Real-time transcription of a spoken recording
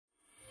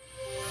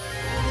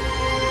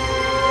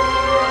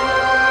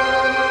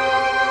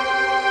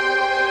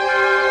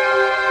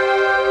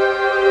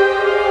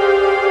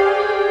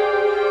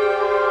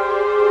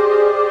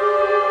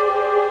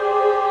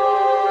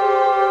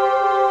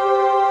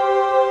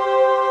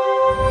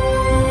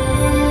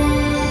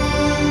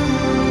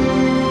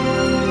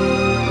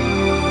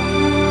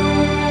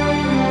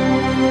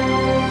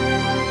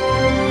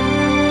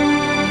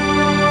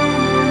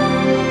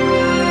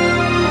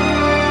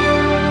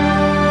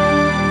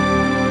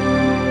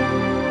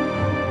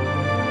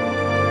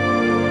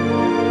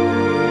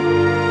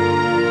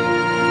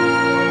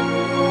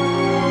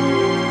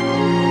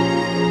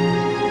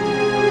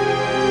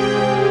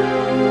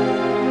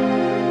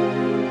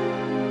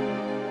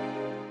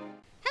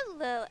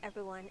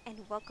everyone, and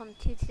welcome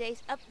to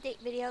today's update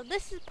video.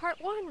 This is part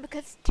 1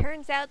 because it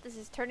turns out this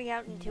is turning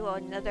out into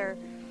another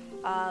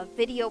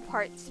video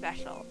part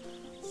special.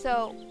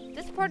 So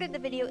this part of the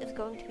video is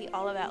going to be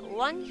all about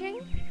lunging,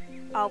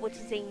 which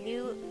is a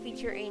new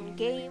feature in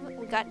game.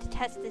 We got to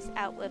test this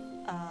out with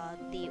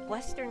the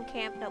Western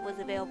camp that was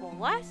available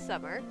last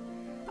summer,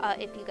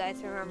 if you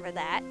guys remember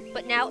that.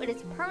 But now it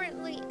is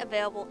permanently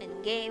available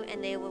in game,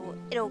 and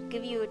it'll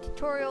give you a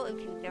tutorial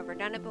if you've never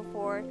done it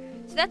before.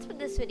 So that's what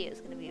this video is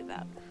going to be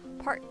about.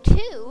 Part 2,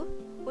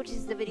 which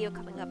is the video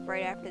coming up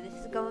right after this,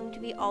 is going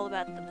to be all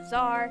about the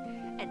bazaar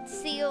and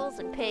seals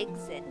and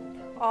pigs and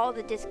all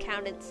the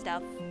discounted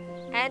stuff.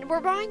 And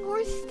we're buying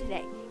horses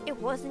today. It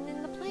wasn't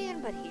in the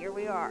plan, but here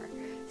we are.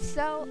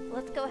 So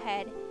let's go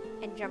ahead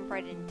and jump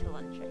right into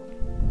lunging.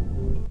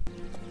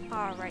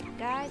 Alright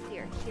guys, we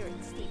are here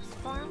at Steve's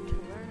farm to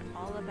learn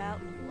all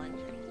about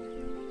lunging.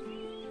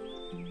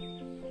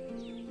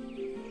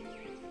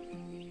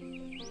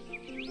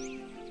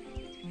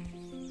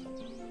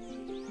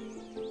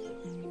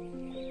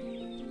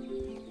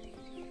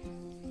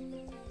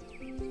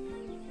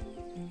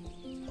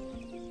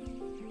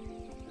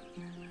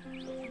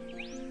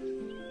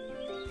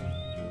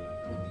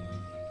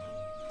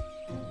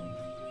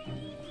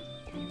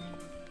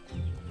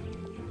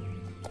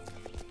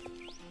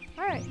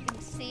 Alright,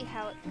 let's see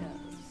how it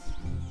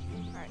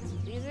goes. Alright, so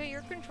these are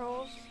your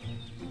controls.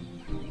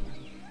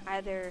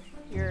 Either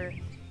your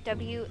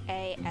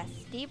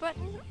WASD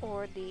button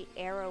or the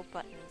arrow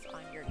buttons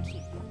on your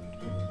keyboard.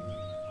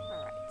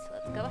 Alright, so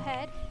let's go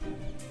ahead.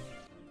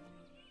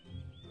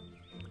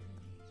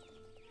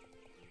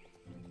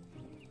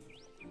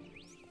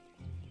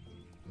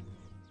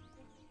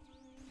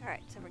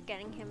 Alright, so we're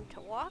getting him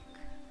to walk.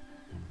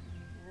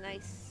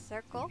 Nice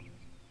circle.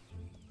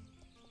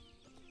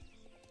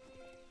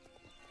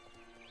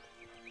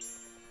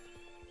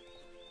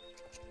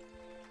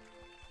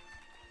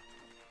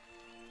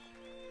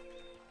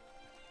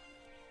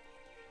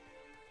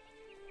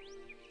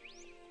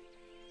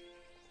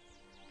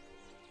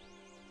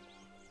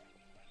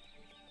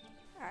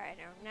 Alright,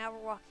 now we're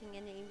walking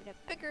in even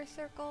a bigger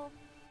circle.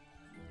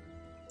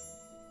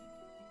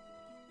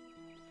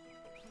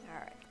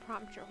 Alright,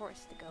 prompt your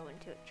horse to go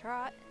into a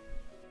trot.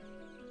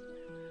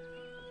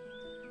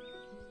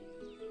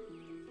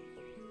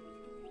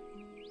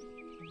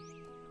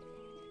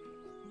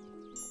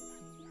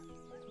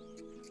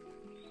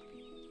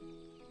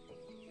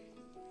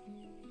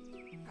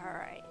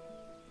 Alright,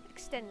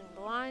 extending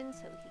the line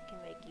so he can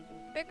make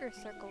even bigger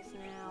circles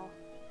now.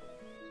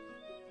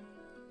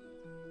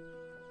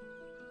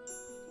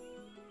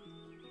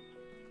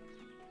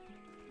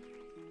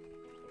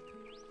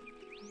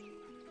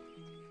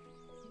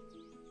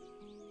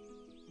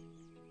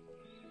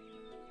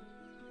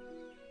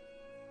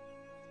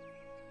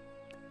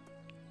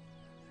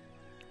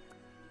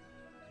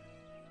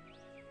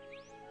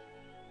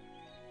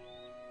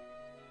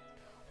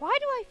 Why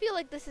do I feel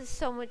like this is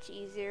so much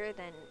easier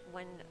than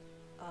when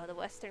the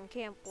Western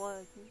camp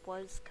was?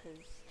 Because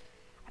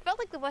I felt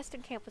like the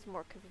Western camp was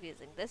more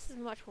confusing. This is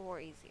much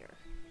more easier.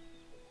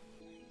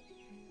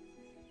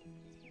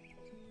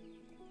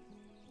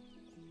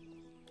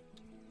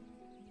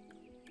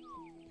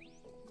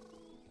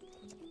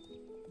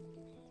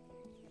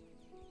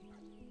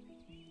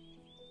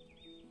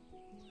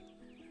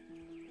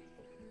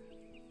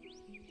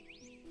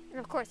 And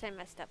of course I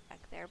messed up back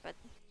there, but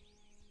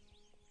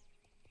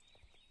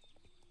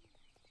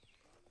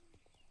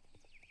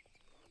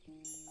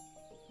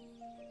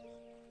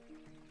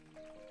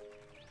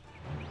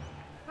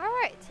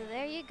alright, so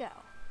there you go.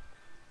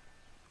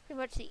 Pretty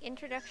much the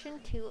introduction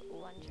to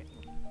lunging.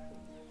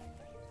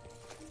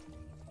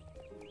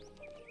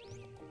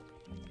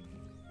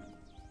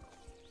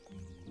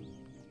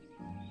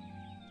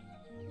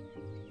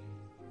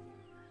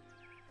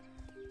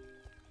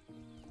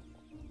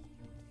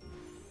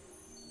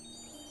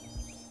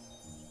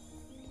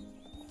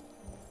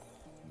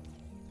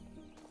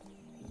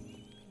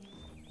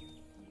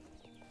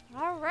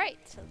 Alright,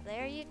 so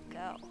there you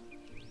go.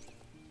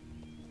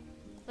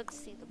 Let's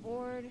see the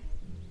board.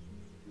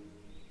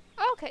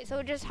 Okay, so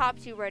it just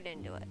hops you right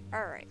into it.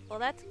 Alright, well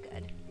that's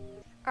good.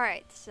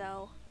 Alright,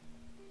 so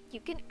you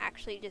can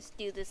actually just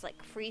do this like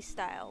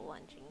freestyle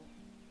lunging.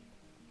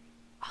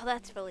 Oh,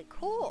 that's really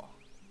cool.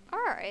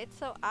 Alright,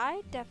 so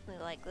I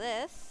definitely like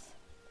this,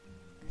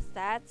 'cause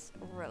that's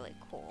really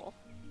cool.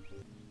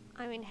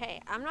 I mean,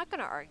 hey, I'm not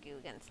gonna argue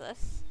against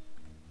this.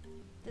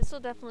 This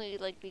will definitely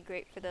like be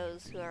great for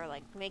those who are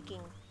like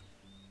making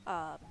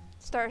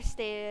Star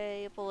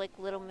Stable like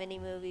little mini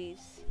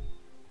movies.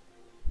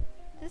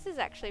 This is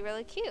actually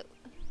really cute.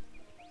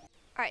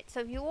 Alright, so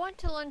if you want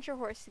to lunge your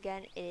horse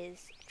again, it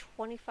is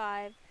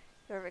 25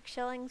 Nordic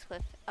shillings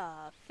with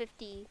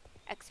 50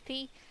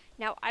 XP.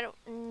 Now I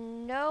don't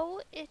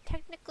know if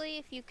technically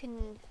if you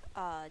can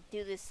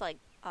do this like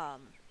I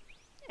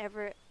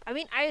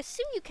mean, I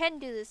assume you can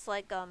do this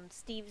like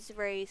Steve's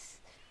race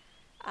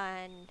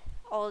and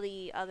all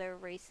the other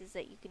races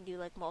that you can do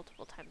like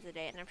multiple times a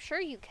day, and I'm sure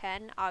you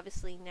can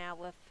obviously now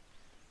with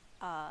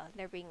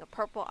there being a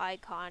purple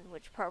icon,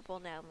 which purple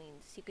now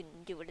means you can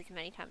do it as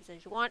many times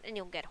as you want and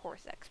you'll get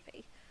horse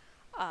XP.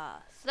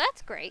 So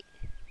that's great.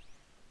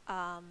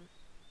 But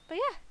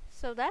yeah,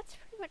 so that's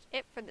pretty much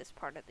it for this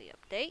part of the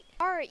update.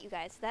 Alright, you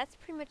guys, that's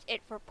pretty much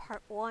it for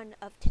part 1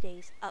 of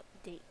today's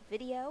update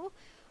video.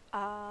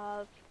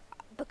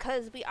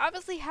 Because we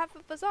obviously have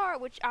a bazaar,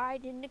 which I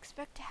didn't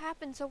expect to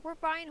happen, so we're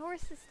buying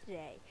horses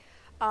today.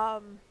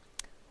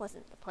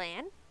 Wasn't the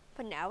plan,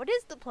 but now it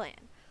is the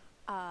plan.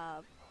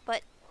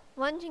 But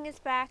lunging is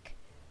back.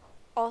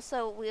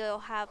 Also, we'll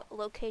have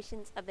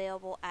locations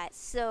available at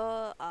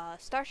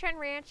Starshine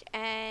Ranch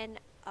and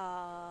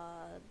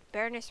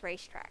Baroness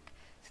Racetrack.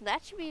 So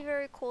that should be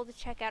very cool to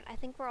check out. I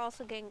think we're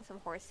also getting some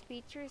horse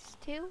features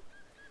too.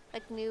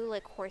 Like new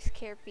horse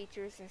care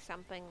features or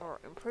something, or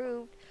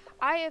improved.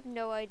 I have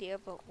no idea,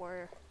 but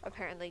we're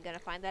apparently going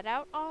to find that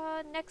out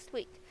next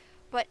week.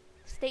 But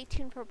stay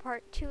tuned for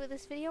part 2 of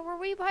this video where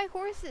we buy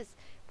horses.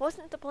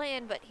 Wasn't the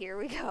plan, but here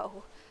we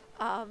go.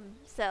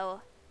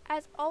 So,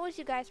 as always,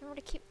 you guys, remember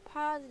to keep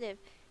positive.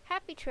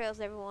 Happy trails,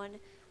 everyone.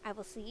 I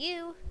will see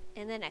you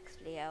in the next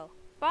video.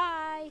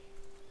 Bye!